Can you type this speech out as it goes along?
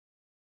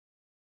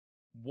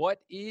What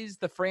is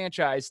the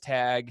franchise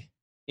tag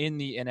in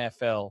the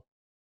NFL?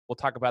 We'll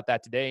talk about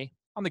that today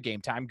on the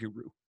Game Time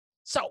Guru.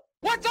 So,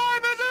 What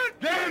time is it?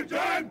 Game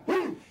time!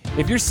 Woo!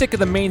 if you're sick of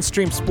the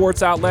mainstream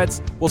sports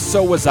outlets, well,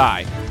 so was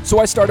I. So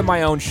I started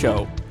my own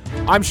show.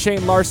 I'm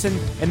Shane Larson,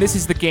 and this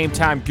is the Game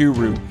Time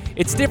Guru.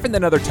 It's different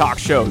than other talk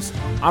shows.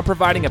 I'm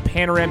providing a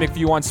panoramic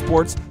view on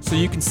sports so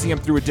you can see them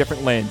through a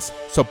different lens.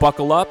 So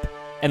buckle up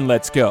and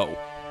let's go.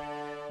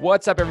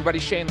 What's up, everybody?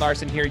 Shane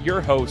Larson here, your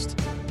host,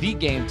 the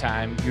Game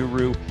Time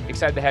Guru.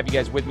 Excited to have you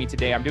guys with me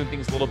today. I'm doing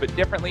things a little bit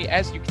differently.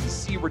 As you can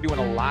see, we're doing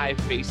a live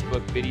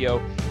Facebook video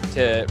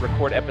to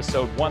record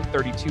episode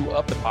 132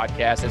 of the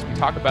podcast as we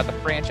talk about the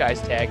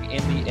franchise tag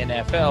in the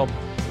NFL.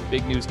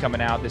 Big news coming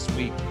out this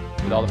week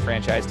with all the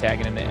franchise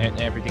tagging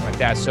and everything like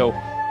that. So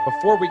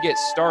before we get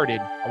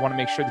started, I want to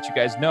make sure that you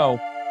guys know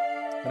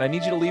that I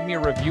need you to leave me a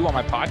review on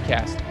my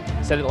podcast.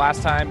 I said it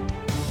last time.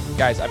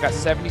 Guys, I've got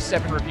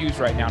 77 reviews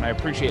right now, and I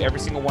appreciate every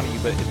single one of you.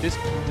 But if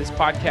this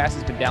podcast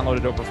has been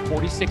downloaded over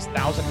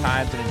 46,000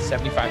 times and in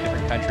 75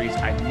 different countries,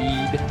 I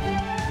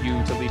need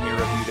you to leave me a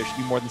review. There should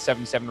be more than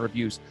 77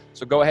 reviews.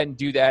 So go ahead and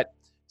do that,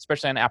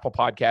 especially on Apple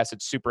Podcasts.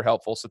 It's super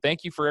helpful. So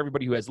thank you for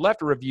everybody who has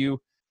left a review.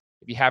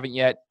 If you haven't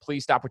yet,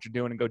 please stop what you're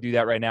doing and go do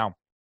that right now.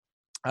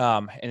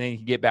 And then you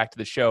can get back to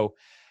the show.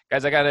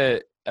 Guys, I got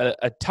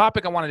a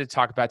topic I wanted to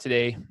talk about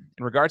today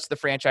in regards to the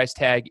franchise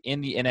tag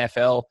in the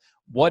NFL.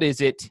 What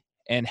is it?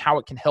 And how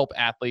it can help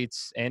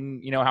athletes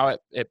and, how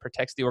it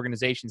protects the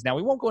organizations. Now,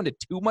 we won't go into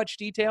too much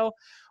detail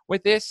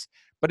with this,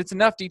 but it's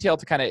enough detail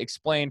to kind of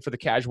explain for the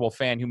casual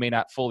fan who may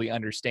not fully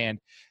understand.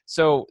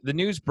 So the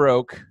news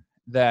broke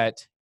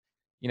that,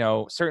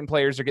 certain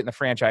players are getting the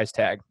franchise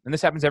tag. And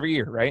this happens every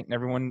year, right? And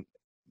everyone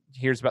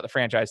hears about the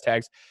franchise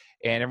tags.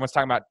 And everyone's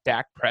talking about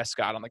Dak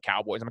Prescott on the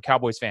Cowboys. I'm a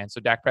Cowboys fan. So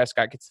Dak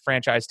Prescott gets the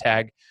franchise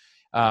tag.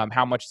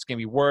 How much it's going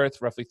to be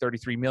worth, roughly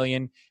 $33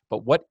 million.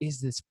 But what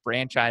is this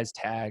franchise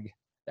tag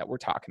that we're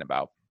talking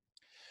about?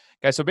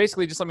 Guys, so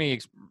basically, just let me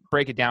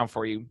break it down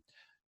for you.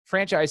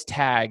 Franchise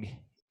tag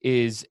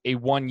is a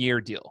one-year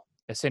deal.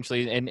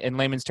 Essentially, in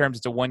layman's terms,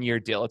 it's a one-year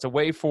deal. It's a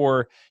way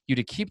for you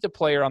to keep the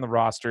player on the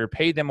roster,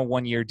 pay them a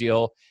one-year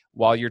deal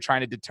while you're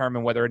trying to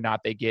determine whether or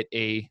not they get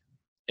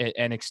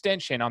an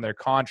extension on their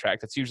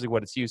contract. That's usually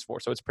what it's used for.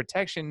 So it's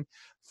protection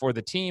for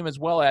the team as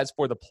well as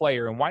for the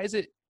player. And why is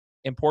it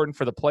important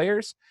for the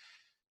players?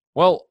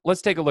 Well,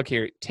 let's take a look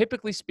here.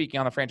 Typically speaking,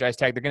 on the franchise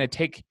tag, they're going to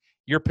take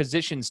your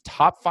position's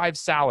top 5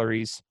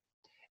 salaries,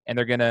 and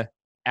they're going to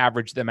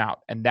average them out.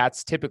 And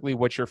that's typically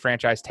what your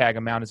franchise tag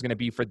amount is going to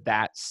be for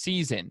that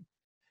season.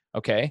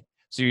 Okay?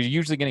 So you're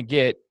usually going to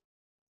get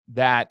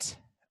that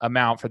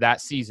amount for that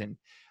season.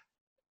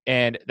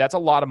 And that's a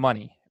lot of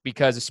money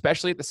because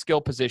especially at the skill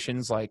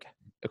positions like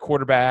a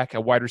quarterback, a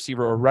wide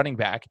receiver, or running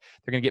back,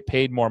 they're going to get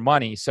paid more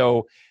money.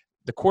 So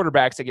the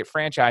quarterbacks that get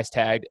franchise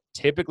tagged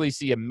typically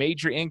see a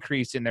major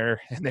increase in their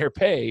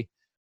pay.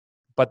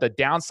 But the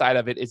downside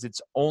of it is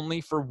it's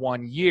only for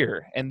 1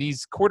 year. And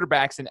these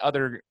quarterbacks and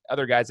other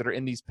guys that are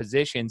in these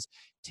positions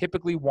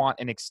typically want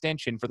an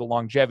extension for the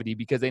longevity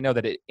because they know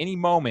that at any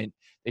moment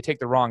they take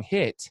the wrong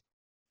hit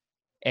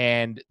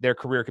and their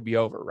career could be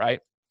over, right?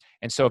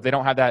 And so if they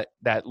don't have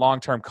that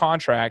long-term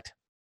contract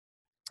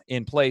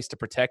in place to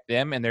protect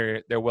them and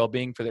their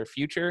well-being for their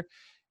future,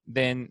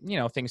 then,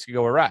 things could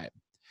go awry.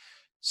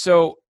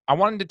 So I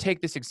wanted to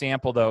take this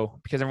example, though,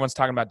 because everyone's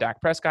talking about Dak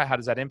Prescott. How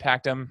does that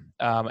impact him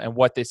and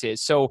what this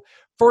is? So,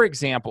 for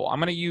example, I'm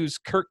going to use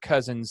Kirk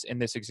Cousins in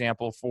this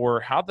example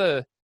for how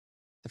the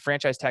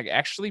franchise tag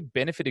actually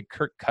benefited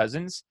Kirk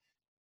Cousins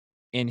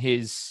in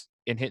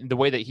the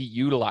way that he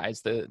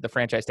utilized the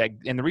franchise tag.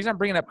 And the reason I'm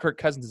bringing up Kirk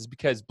Cousins is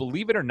because,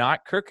 believe it or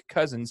not, Kirk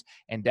Cousins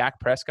and Dak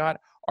Prescott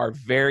are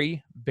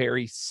very,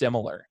 very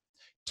similar.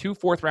 2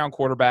 fourth-round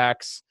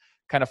quarterbacks,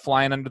 kind of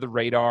flying under the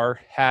radar,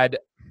 had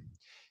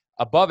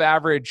above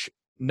average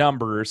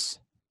numbers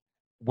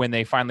when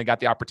they finally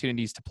got the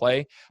opportunities to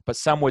play. But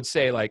some would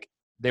say like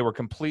they were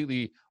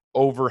completely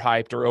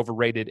overhyped or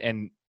overrated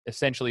and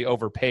essentially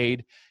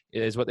overpaid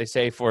is what they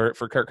say for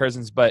Kirk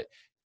Cousins. But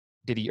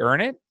did he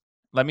earn it?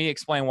 Let me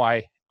explain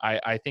why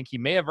I think he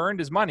may have earned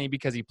his money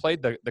because he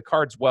played the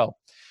cards well.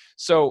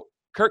 So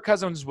Kirk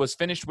Cousins was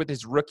finished with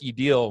his rookie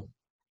deal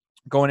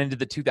going into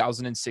the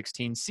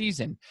 2016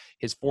 season,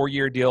 his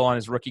 4-year deal on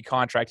his rookie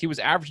contract. He was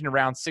averaging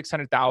around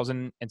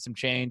 $600,000 and some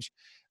change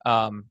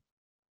on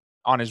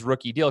his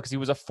rookie deal because he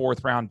was a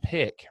 4th-round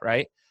pick,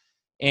 right?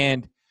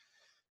 And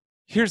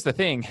here's the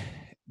thing.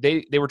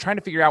 They were trying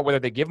to figure out whether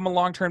they give him a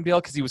long-term deal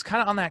because he was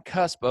kind of on that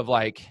cusp of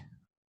like,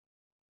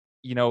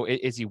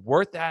 is he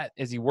worth that?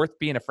 Is he worth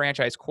being a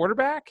franchise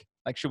quarterback?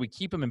 Like, should we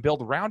keep him and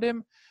build around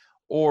him?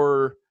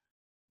 Or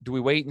do we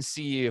wait and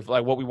see if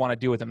like what we want to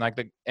do with him?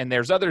 And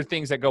there's other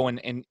things that go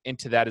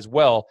into that as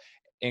well,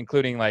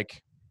 including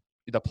like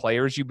the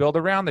players you build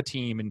around the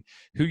team and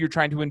who you're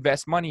trying to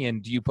invest money in.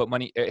 Do you put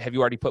money? Have you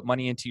already put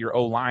money into your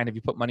O-line? Have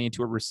you put money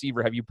into a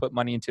receiver? Have you put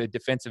money into a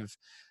defensive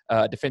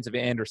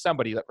end or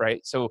somebody,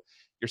 right? So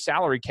your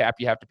salary cap,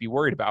 you have to be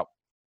worried about.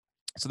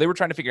 So they were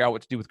trying to figure out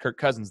what to do with Kirk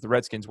Cousins, the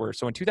Redskins were.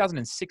 So in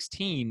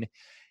 2016,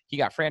 he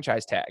got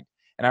franchise tagged.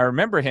 And I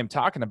remember him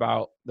talking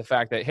about the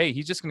fact that, hey,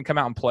 he's just going to come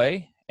out and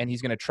play, and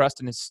he's going to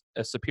trust in his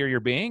a superior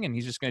being, and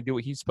he's just going to do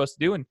what he's supposed to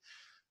do, and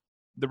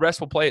the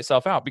rest will play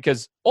itself out.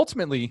 Because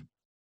ultimately,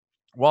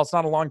 while it's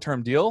not a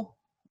long-term deal,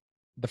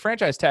 the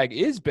franchise tag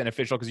is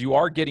beneficial because you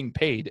are getting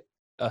paid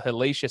a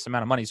hellacious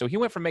amount of money. So he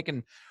went from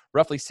making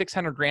roughly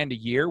 $600,000 a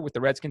year with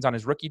the Redskins on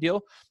his rookie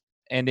deal,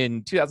 and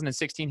in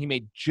 2016 he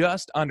made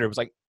just under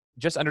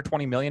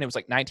 20 million. It was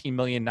like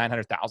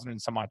 19,900,000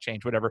 and some odd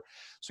change, whatever.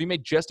 So he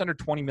made just under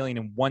 20 million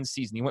in one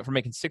season. He went from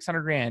making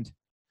 $600,000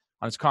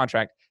 on his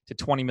contract to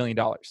 $20 million.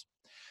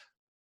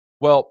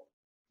 Well,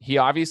 he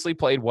obviously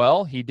played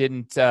well. He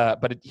didn't,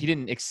 but he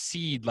didn't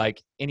exceed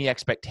like any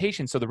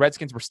expectations. So the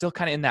Redskins were still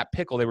kind of in that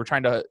pickle. They were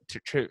trying to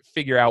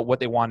figure out what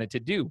they wanted to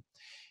do.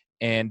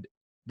 And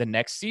the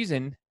next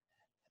season,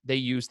 they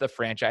used the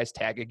franchise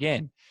tag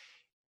again.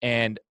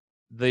 And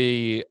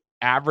the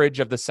average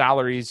of the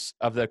salaries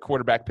of the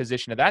quarterback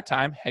position at that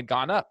time had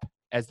gone up.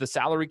 As the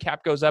salary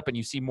cap goes up and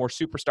you see more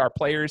superstar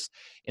players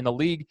in the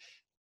league,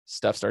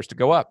 stuff starts to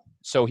go up.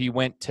 So he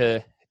went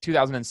to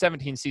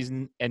 2017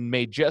 season and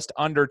made just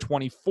under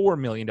 $24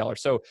 million.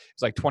 So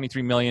it's like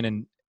 23 million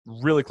and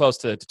really close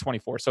to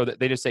 24. So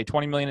they just say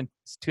 20 million in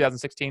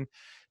 2016,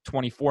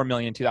 24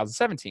 million in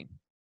 2017.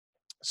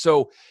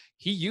 So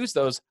he used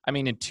those. I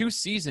mean, in 2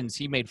 seasons,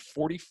 he made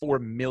 $44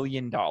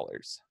 million.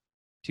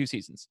 2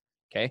 seasons,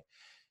 okay,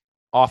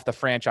 off the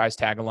franchise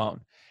tag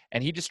alone.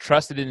 And he just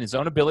trusted in his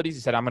own abilities.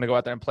 He said, I'm going to go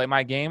out there and play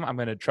my game. I'm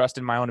going to trust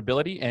in my own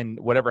ability, and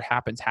whatever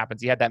happens,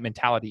 happens. He had that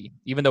mentality,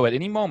 even though at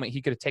any moment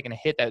he could have taken a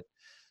hit that,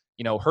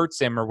 hurts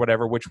him or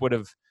whatever, which would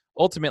have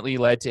ultimately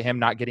led to him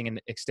not getting an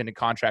extended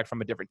contract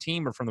from a different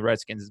team or from the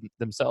Redskins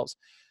themselves.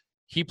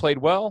 He played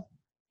well.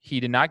 He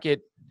did not get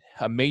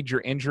a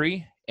major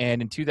injury.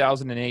 And in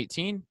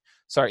 2018,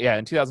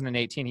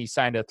 he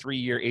signed a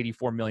 3-year,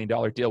 $84 million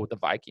deal with the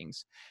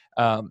Vikings.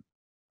 And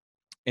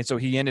so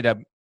he ended up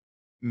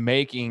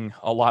making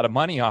a lot of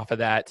money off of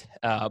that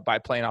by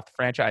playing off the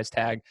franchise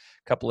tag.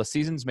 A couple of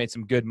seasons, made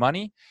some good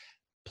money,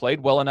 played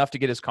well enough to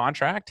get his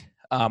contract.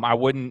 I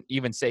wouldn't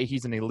even say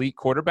he's an elite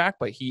quarterback,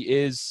 but he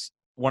is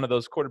one of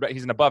those quarterbacks.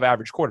 He's an above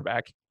average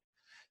quarterback.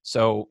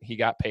 So he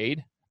got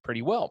paid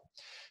pretty well.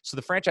 So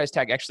the franchise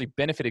tag actually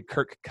benefited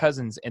Kirk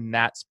Cousins in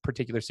that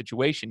particular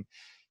situation.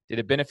 Did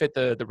it benefit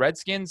the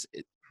Redskins?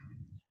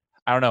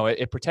 I don't know.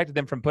 It protected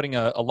them from putting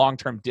a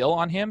long-term deal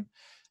on him.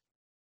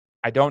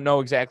 I don't know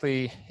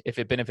exactly if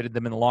it benefited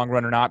them in the long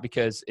run or not,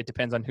 because it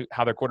depends on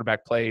how their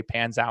quarterback play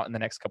pans out in the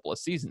next couple of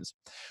seasons.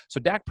 So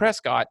Dak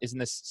Prescott is in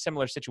this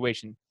similar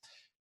situation.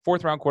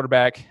 4th-round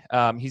quarterback.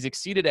 He's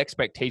exceeded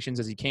expectations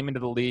as he came into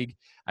the league.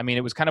 I mean,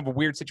 it was kind of a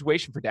weird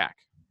situation for Dak,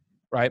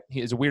 right?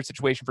 It was a weird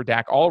situation for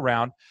Dak all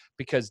around,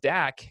 because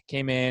Dak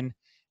came in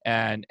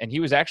and he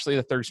was actually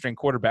the 3rd-string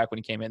quarterback when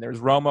he came in. There was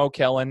Romo,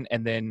 Kellen,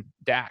 and then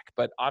Dak.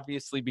 But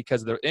obviously,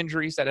 because of the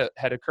injuries that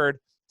had occurred,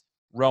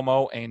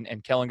 Romo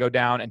and Kellen go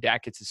down, and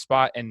Dak gets his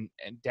spot, and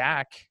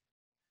Dak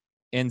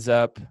ends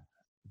up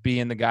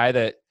being the guy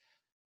that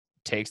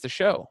takes the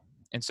show.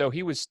 And so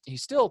he's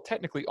still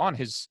technically on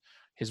his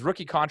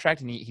rookie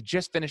contract, and he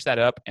just finished that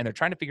up, and they're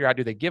trying to figure out,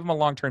 do they give him a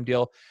long-term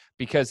deal?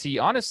 Because he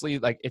honestly,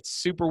 it's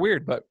super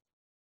weird, but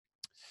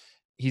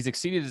he's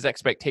exceeded his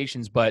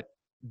expectations, but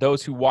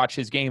those who watch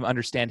his game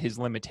understand his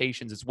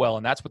limitations as well.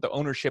 And that's what the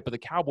ownership of the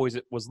Cowboys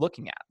was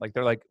looking at.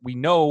 They're like, we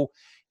know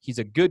he's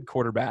a good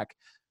quarterback.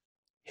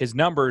 His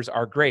numbers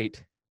are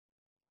great,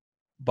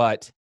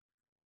 but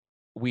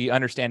we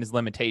understand his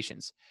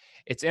limitations.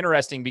 It's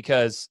interesting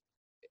because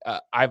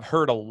I've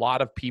heard a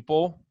lot of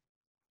people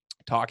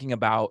talking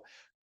about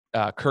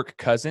Kirk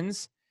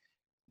Cousins.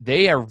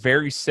 They are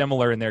very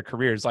similar in their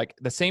careers. Like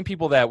the same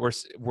people that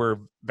were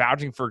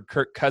vouching for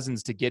Kirk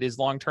Cousins to get his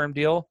long-term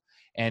deal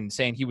and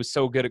saying he was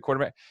so good at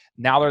quarterback,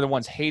 now they're the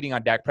ones hating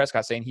on Dak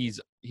Prescott, saying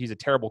he's a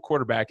terrible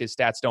quarterback. His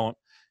stats don't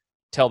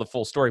tell the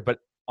full story. But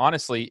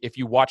honestly, if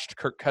you watched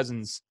Kirk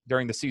Cousins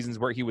during the seasons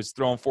where he was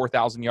throwing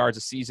 4,000 yards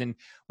a season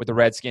with the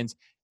Redskins,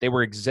 they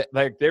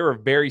were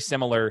very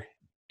similar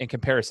in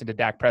comparison to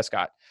Dak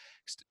Prescott.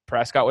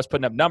 Prescott was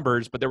putting up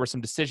numbers, but there were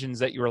some decisions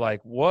that you were like,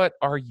 what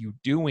are you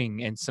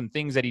doing? And some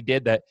things that he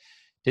did that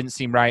didn't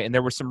seem right. And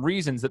there were some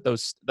reasons that the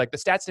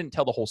stats didn't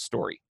tell the whole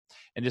story.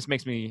 And this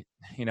makes me,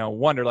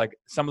 wonder,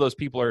 some of those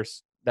people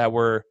that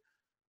were,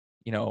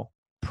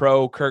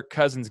 pro Kirk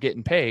Cousins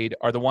getting paid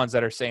are the ones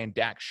that are saying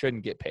Dak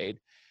shouldn't get paid.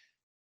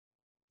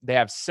 They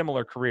have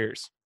similar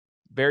careers,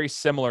 very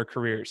similar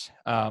careers.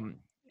 And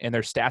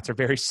their stats are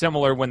very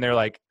similar when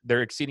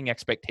they're exceeding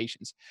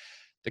expectations.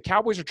 The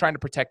Cowboys are trying to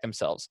protect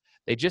themselves.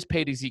 They just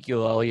paid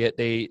Ezekiel Elliott.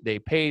 They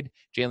paid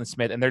Jalen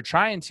Smith, and they're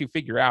trying to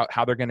figure out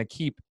how they're going to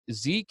keep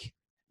Zeke,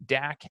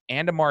 Dak,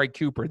 and Amari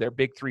Cooper, their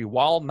big 3,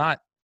 while not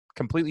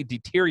completely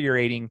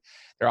deteriorating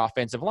their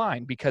offensive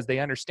line, because they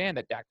understand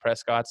that Dak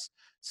Prescott's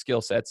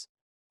skill sets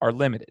are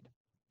limited.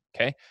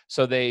 Okay?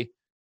 So they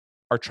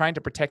are trying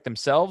to protect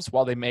themselves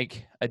while they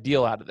make a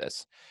deal out of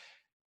this.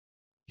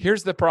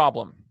 Here's the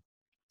problem.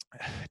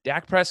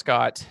 Dak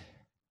Prescott,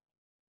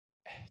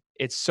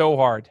 it's so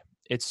hard.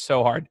 It's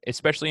so hard,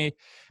 especially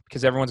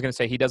because everyone's going to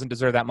say he doesn't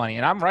deserve that money.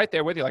 And I'm right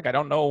there with you. I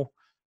don't know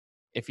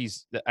if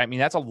he's, I mean,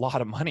 that's a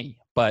lot of money,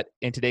 but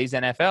in today's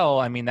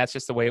NFL, I mean, that's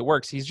just the way it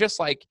works. He's just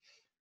like,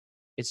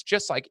 it's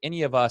just like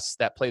any of us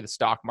that play the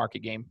stock market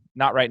game.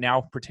 Not right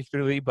now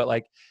particularly, but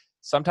like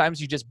sometimes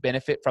you just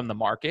benefit from the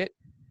market.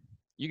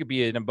 You could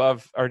be an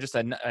above or just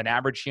an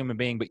average human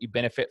being, but you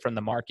benefit from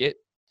the market.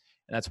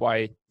 And that's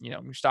why,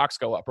 your stocks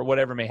go up or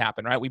whatever may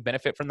happen, right? We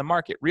benefit from the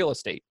market. Real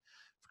estate,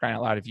 for crying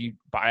out loud. If you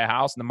buy a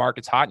house and the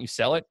market's hot and you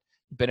sell it,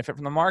 you benefit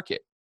from the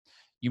market.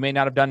 You may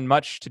not have done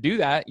much to do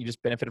that. You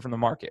just benefited from the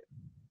market.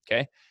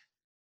 Okay.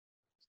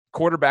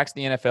 Quarterbacks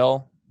in the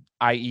NFL,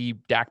 i.e.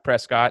 Dak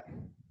Prescott,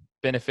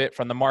 benefit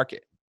from the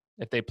market.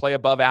 If they play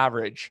above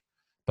average,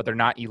 but they're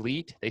not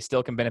elite, they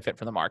still can benefit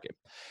from the market.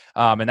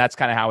 And that's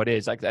kind of how it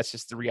is. Like, that's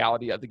just the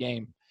reality of the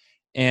game.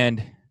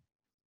 And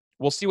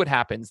we'll see what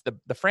happens.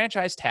 The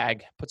franchise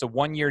tag puts a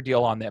 1-year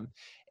deal on them.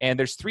 And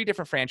there's 3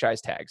 different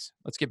franchise tags.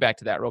 Let's get back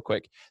to that real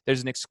quick.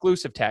 There's an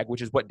exclusive tag,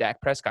 which is what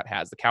Dak Prescott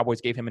has. The Cowboys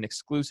gave him an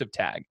exclusive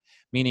tag,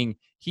 meaning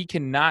he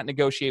cannot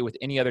negotiate with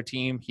any other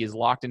team. He is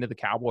locked into the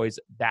Cowboys.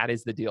 That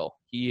is the deal.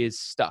 He is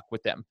stuck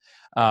with them.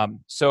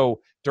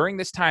 So during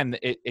this time,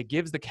 it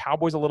gives the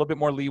Cowboys a little bit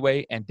more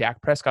leeway and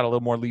Dak Prescott a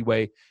little more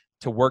leeway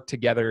to work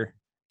together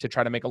to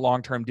try to make a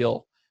long-term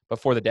deal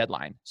before the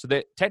deadline. So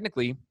that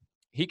technically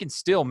he can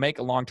still make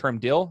a long-term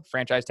deal.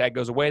 Franchise tag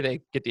goes away. They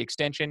get the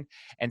extension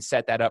and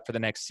set that up for the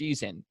next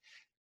season.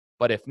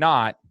 But if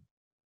not,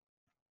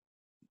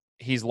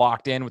 he's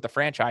locked in with the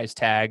franchise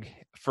tag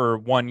for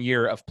 1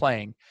 year of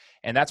playing.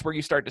 And that's where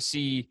you start to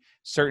see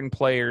certain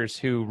players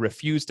who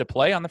refuse to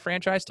play on the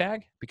franchise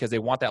tag because they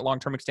want that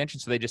long-term extension.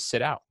 So they just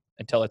sit out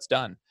until it's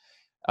done.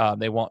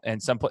 They won't.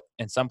 And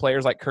some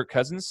players like Kirk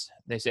Cousins,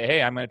 they say,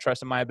 hey, I'm going to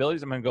trust in my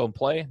abilities. I'm going to go and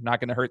play. I'm not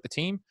going to hurt the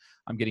team.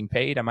 I'm getting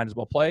paid. I might as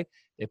well play.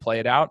 They play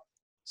it out.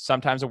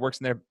 Sometimes it works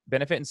in their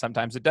benefit and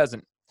sometimes it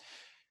doesn't.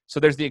 So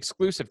there's the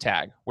exclusive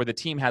tag where the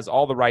team has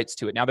all the rights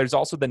to it. Now there's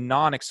also the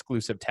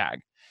non-exclusive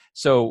tag.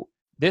 So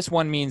this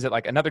one means that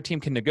like another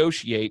team can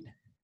negotiate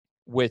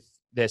with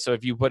this. So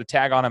if you put a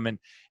tag on them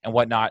and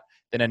whatnot,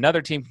 then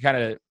another team can kind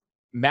of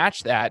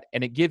match that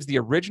and it gives the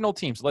original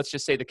team. So let's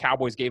just say the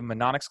Cowboys gave him a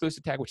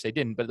non-exclusive tag, which they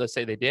didn't, but let's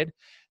say they did.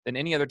 Then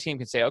any other team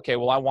can say, okay,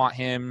 well, I want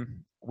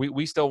him.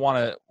 We still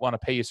want to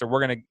pay you. So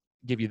we're going to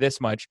give you this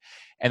much.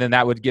 And then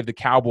that would give the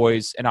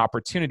Cowboys an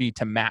opportunity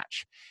to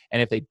match.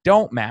 And if they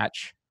don't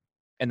match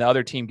and the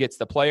other team gets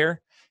the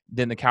player,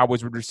 then the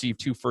Cowboys would receive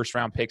 2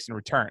 first-round picks in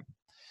return.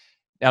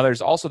 Now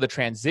there's also the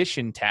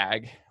transition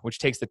tag, which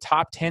takes the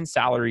top 10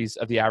 salaries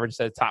of the average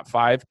set of top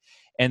 5.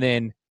 And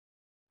then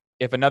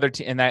if another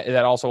team, and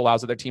that also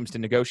allows other teams to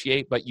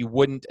negotiate, but you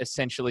wouldn't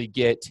essentially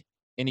get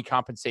any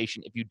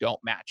compensation if you don't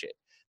match it.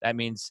 That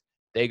means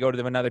they go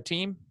to another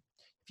team.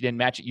 If you didn't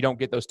match it, you don't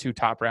get those 2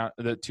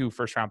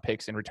 first round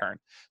picks in return.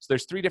 So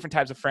there's 3 different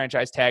types of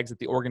franchise tags that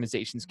the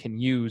organizations can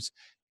use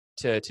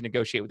to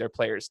negotiate with their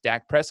players.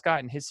 Dak Prescott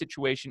in his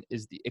situation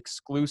is the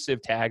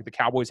exclusive tag. The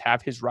Cowboys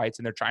have his rights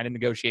and they're trying to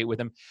negotiate with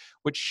him,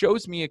 which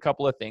shows me a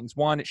couple of things.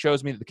 One, it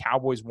shows me that the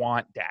Cowboys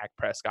want Dak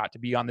Prescott to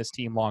be on this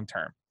team long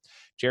term.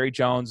 Jerry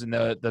Jones and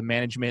the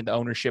management, the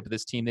ownership of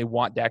this team, they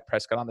want Dak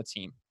Prescott on the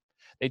team.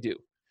 They do.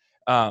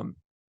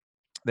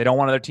 They don't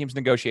want other teams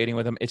negotiating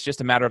with them. It's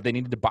just a matter of they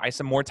needed to buy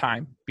some more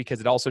time because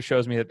it also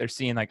shows me that they're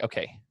seeing like,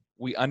 okay,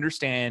 we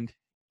understand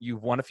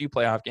you've won a few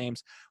playoff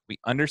games. We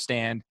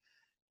understand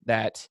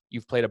that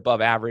you've played above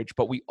average,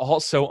 but we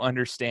also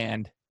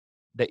understand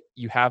that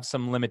you have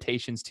some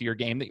limitations to your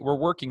game that we're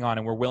working on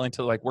and we're willing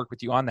to like work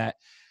with you on that.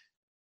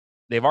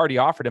 They've already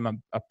offered him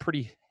a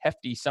pretty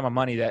hefty sum of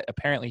money that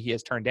apparently he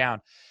has turned down.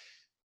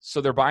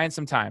 So they're buying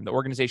some time. The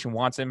organization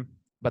wants him,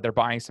 but they're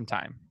buying some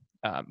time.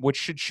 Which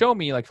should show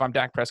me, like if I'm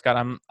Dak Prescott,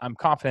 I'm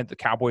confident the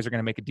Cowboys are going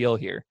to make a deal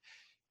here.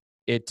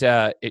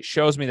 It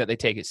shows me that they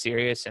take it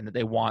serious and that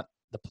they want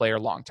the player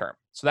long term.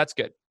 So that's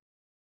good.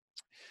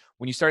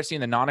 When you start seeing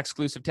the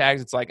non-exclusive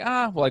tags, it's like,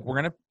 we're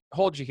going to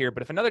hold you here,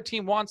 but if another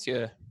team wants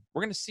you,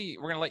 we're going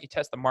to let you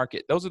test the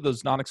market. Those are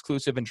those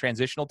non-exclusive and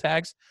transitional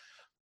tags.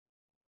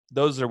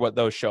 Those are what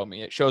those show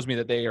me. It shows me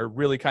that they are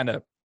really kind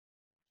of,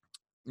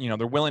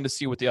 they're willing to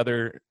see what the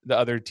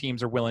other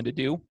teams are willing to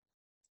do.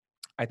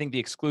 I think the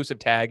exclusive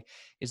tag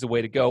is the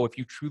way to go if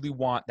you truly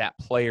want that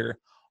player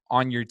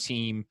on your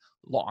team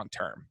long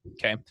term.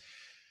 Okay.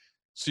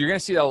 So you're going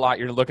to see that a lot.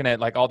 You're looking at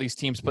like all these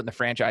teams putting the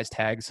franchise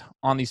tags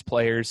on these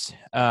players.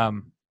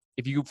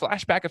 If you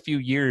flash back a few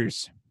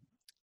years,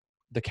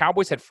 the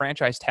Cowboys had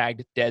franchise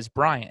tagged Dez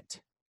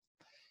Bryant.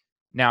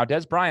 Now,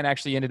 Dez Bryant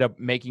actually ended up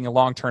making a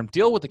long-term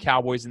deal with the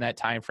Cowboys in that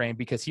time frame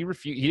because he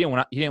didn't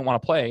want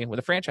to play with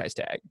a franchise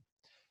tag.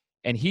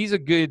 And he's a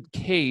good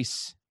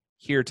case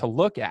here to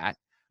look at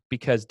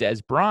because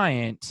Dez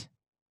Bryant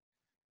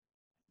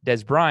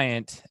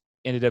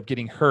ended up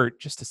getting hurt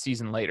just a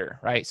season later,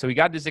 right? So he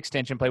got his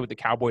extension play with the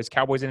Cowboys.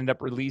 Cowboys ended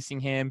up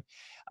releasing him.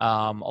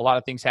 A lot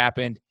of things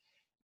happened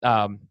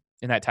in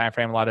that time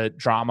frame, a lot of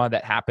drama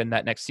that happened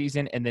that next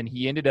season. And then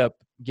he ended up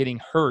getting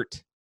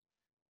hurt.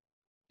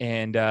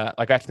 And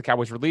after the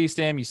Cowboys released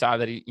him, you saw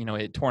that he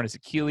had torn his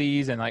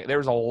Achilles, and there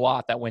was a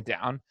lot that went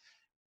down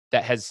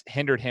that has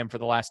hindered him for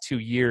the last 2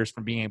 years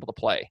from being able to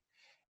play.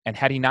 And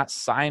had he not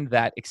signed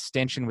that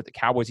extension with the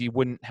Cowboys, he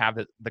wouldn't have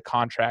the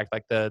contract,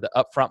 like the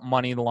upfront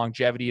money, the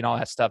longevity, and all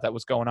that stuff that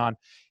was going on.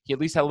 He at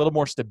least had a little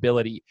more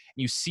stability.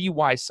 And you see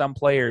why some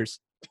players,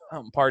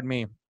 pardon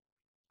me,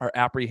 are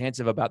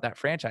apprehensive about that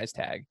franchise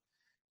tag.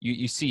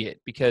 You see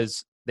it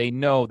because they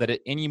know that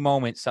at any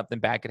moment something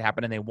bad could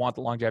happen and they want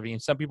the longevity.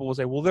 And some people will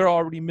say, well, they're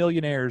already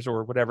millionaires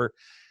or whatever.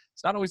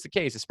 It's not always the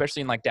case,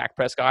 especially in like Dak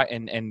Prescott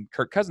and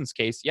Kirk Cousins'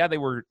 case. Yeah, they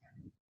were,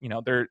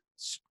 they're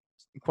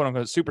quote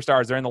unquote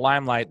superstars. They're in the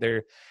limelight.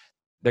 They're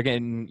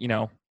getting,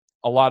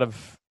 a lot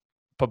of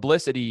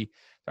publicity.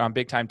 They're on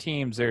big time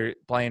teams. They're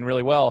playing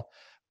really well.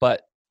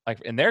 But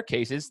like in their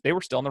cases, they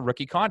were still in the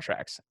rookie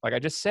contracts. Like I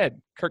just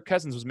said, Kirk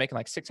Cousins was making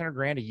like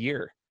 $600,000 a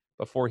year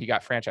before he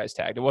got franchise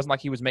tagged. It wasn't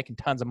like he was making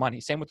tons of money.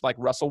 Same with like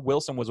Russell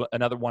Wilson was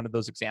another one of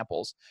those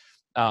examples.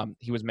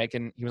 He was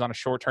on a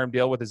short-term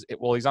deal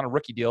he's on a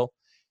rookie deal.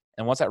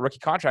 And once that rookie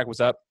contract was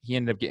up, he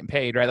ended up getting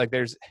paid, right? Like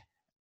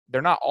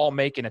they're not all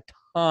making a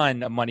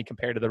ton of money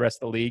compared to the rest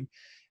of the league,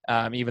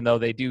 even though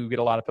they do get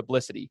a lot of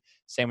publicity.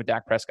 Same with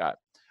Dak Prescott.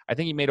 I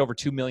think he made over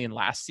 $2 million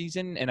last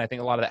season, and I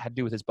think a lot of that had to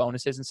do with his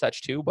bonuses and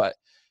such too. But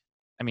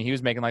I mean, he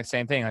was making like the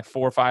same thing, like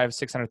 $400,000,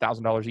 $500,000,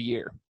 $600,000 a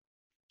year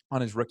on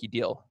his rookie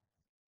deal.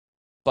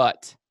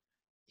 But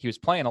he was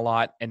playing a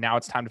lot, and now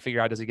it's time to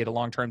figure out, does he get a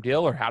long-term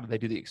deal or how do they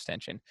do the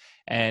extension?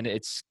 And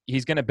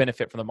he's going to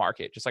benefit from the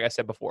market. Just like I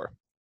said before,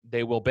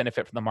 they will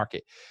benefit from the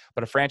market.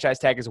 But a franchise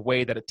tag is a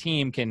way that a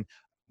team can,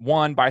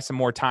 one, buy some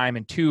more time,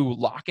 and two,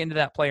 lock into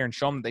that player and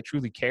show them that they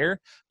truly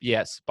care.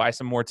 Yes, buy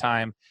some more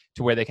time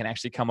to where they can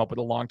actually come up with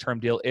a long-term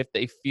deal if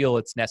they feel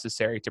it's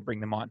necessary to bring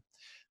them on.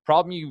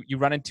 Problem you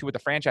run into with the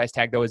franchise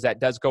tag, though, is that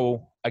does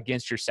go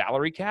against your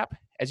salary cap.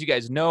 As you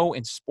guys know,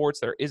 in sports,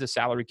 there is a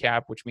salary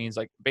cap, which means,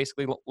 like,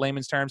 basically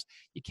layman's terms,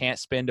 you can't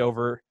spend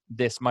over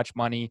this much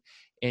money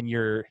in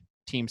your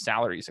team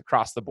salaries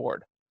across the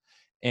board.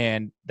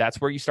 And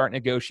that's where you start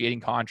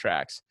negotiating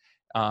contracts.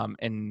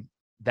 And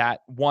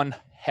that one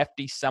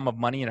hefty sum of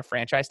money in a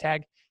franchise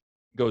tag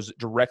goes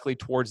directly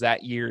towards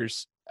that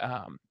year's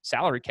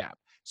salary cap.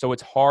 So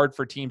it's hard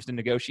for teams to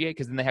negotiate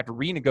because then they have to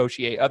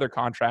renegotiate other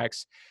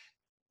contracts.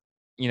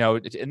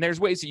 And there's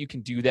ways that you can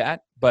do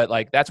that, but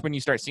like that's when you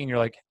start seeing, you're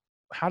like,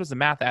 how does the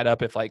math add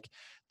up if like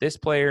this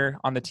player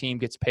on the team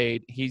gets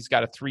paid, he's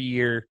got a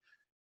 3-year,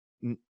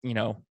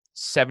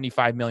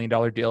 $75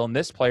 million deal, and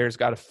this player's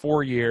got a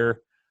 4-year,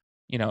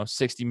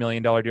 $60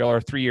 million deal, or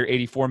a 3-year,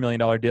 $84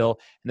 million deal,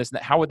 and this,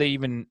 how would they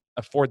even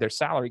afford their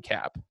salary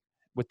cap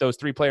with those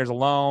 3 players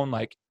alone?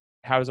 Like,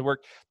 how does it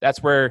work?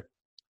 That's where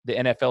the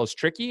NFL is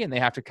tricky, and they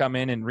have to come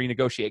in and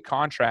renegotiate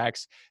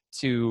contracts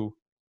to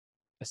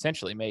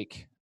essentially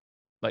make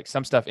like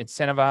some stuff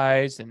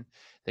incentivized, and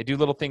they do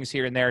little things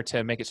here and there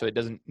to make it so it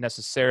doesn't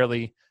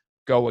necessarily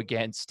go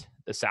against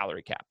the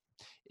salary cap,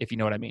 if you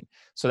know what I mean.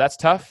 So that's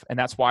tough, and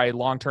that's why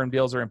long-term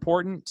deals are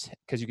important,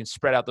 because you can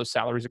spread out those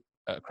salaries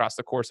across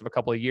the course of a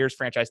couple of years.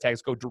 Franchise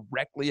tags go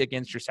directly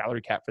against your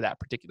salary cap for that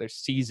particular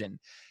season,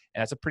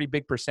 and that's a pretty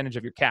big percentage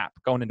of your cap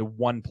going into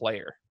one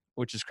player,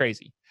 which is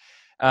crazy.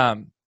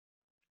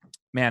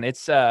 Man,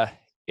 it's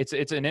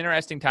an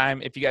interesting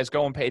time. If you guys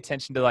go and pay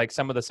attention to like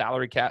some of the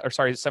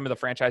some of the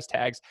franchise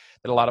tags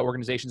that a lot of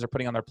organizations are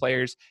putting on their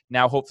players,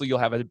 now hopefully you'll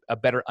have a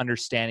better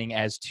understanding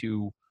as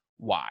to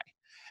why.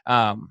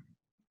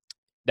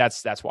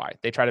 That's why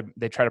they try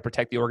to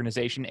protect the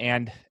organization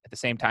and at the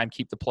same time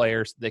keep the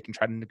players so they can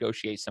try to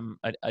negotiate some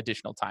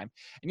additional time.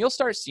 And you'll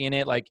start seeing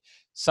it, like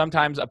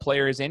sometimes a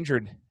player is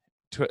injured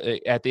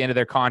at the end of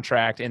their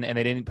contract and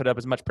they didn't put up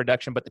as much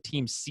production, but the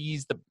team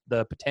sees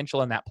the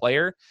potential in that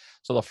player.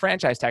 So they'll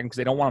franchise tag him because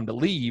they don't want him to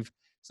leave.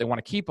 So they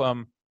want to keep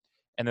him,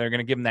 and they're going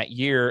to give him that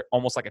year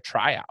almost like a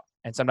tryout.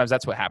 And sometimes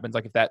that's what happens.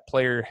 Like if that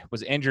player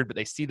was injured, but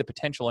they see the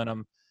potential in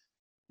him,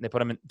 they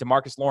put him in.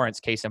 DeMarcus Lawrence,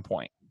 case in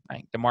point.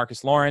 Right?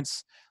 DeMarcus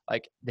Lawrence,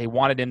 like they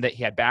wanted him, that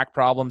he had back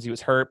problems. He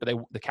was hurt, but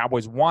the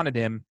Cowboys wanted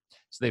him.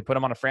 So they put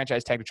him on a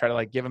franchise tag to try to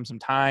like give him some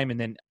time. And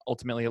then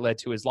ultimately it led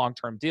to his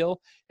long-term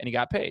deal and he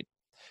got paid.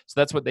 So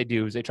that's what they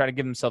do, is they try to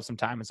give themselves some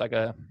time. It's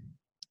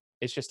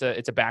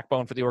a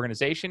backbone for the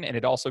organization, and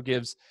it also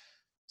gives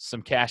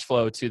some cash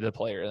flow to the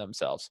player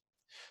themselves.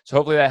 So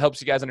hopefully that helps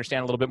you guys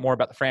understand a little bit more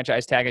about the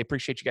franchise tag. I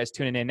appreciate you guys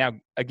tuning in. Now,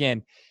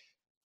 again,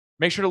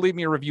 make sure to leave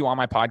me a review on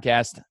my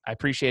podcast. I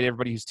appreciate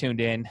everybody who's tuned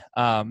in.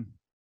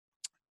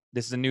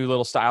 This is a new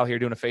little style here,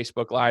 doing a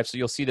Facebook Live. So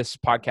you'll see this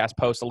podcast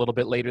post a little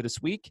bit later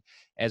this week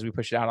as we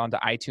push it out onto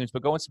iTunes.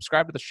 But go and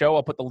subscribe to the show.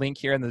 I'll put the link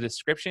here in the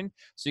description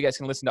so you guys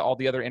can listen to all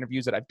the other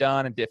interviews that I've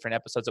done and different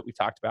episodes that we've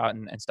talked about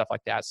and stuff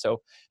like that.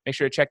 So make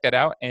sure to check that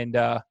out. And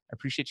I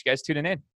appreciate you guys tuning in.